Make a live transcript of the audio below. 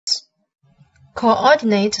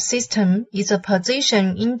Coordinate system is a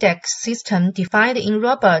position index system defined in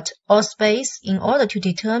robot or space in order to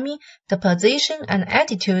determine the position and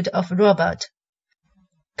attitude of robot.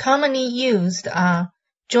 Commonly used are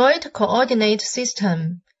joint coordinate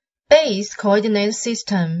system, base coordinate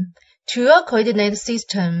system, tool coordinate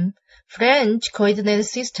system, flange coordinate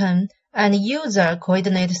system, and user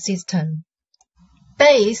coordinate system.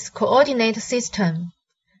 Base coordinate system.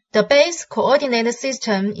 The base coordinate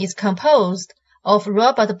system is composed of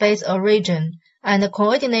robot base origin and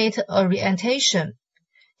coordinate orientation.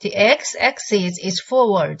 The x-axis is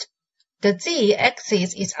forward, the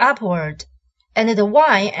z-axis is upward, and the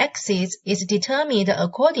y-axis is determined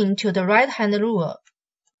according to the right-hand rule.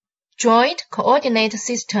 Joint coordinate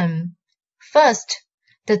system. First,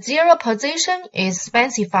 the zero position is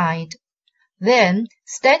specified. Then,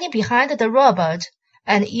 standing behind the robot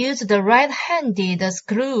and use the right-handed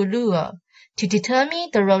screw rule to determine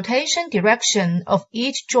the rotation direction of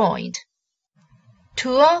each joint.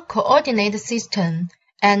 Tool coordinate system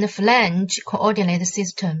and flange coordinate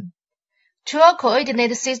system. Tool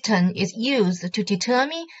coordinate system is used to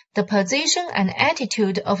determine the position and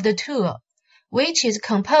attitude of the tool, which is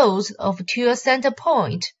composed of tool center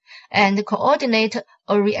point and coordinate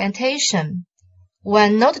orientation.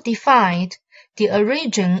 When not defined, the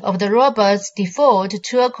origin of the robot's default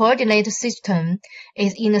tool coordinate system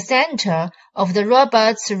is in the center of the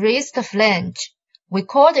robot's wrist flange. We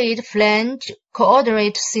call it flange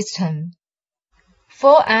coordinate system.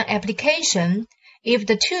 For an application, if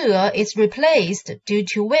the tool is replaced due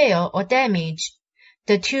to wear or damage,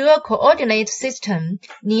 the tool coordinate system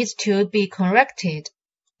needs to be corrected.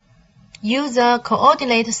 User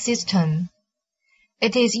coordinate system.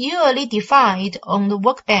 It is usually defined on the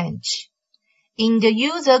workbench. In the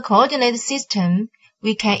user coordinate system,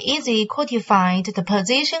 we can easily quantify the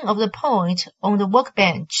position of the point on the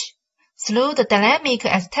workbench. Through the dynamic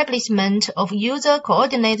establishment of user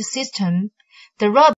coordinate system, the robot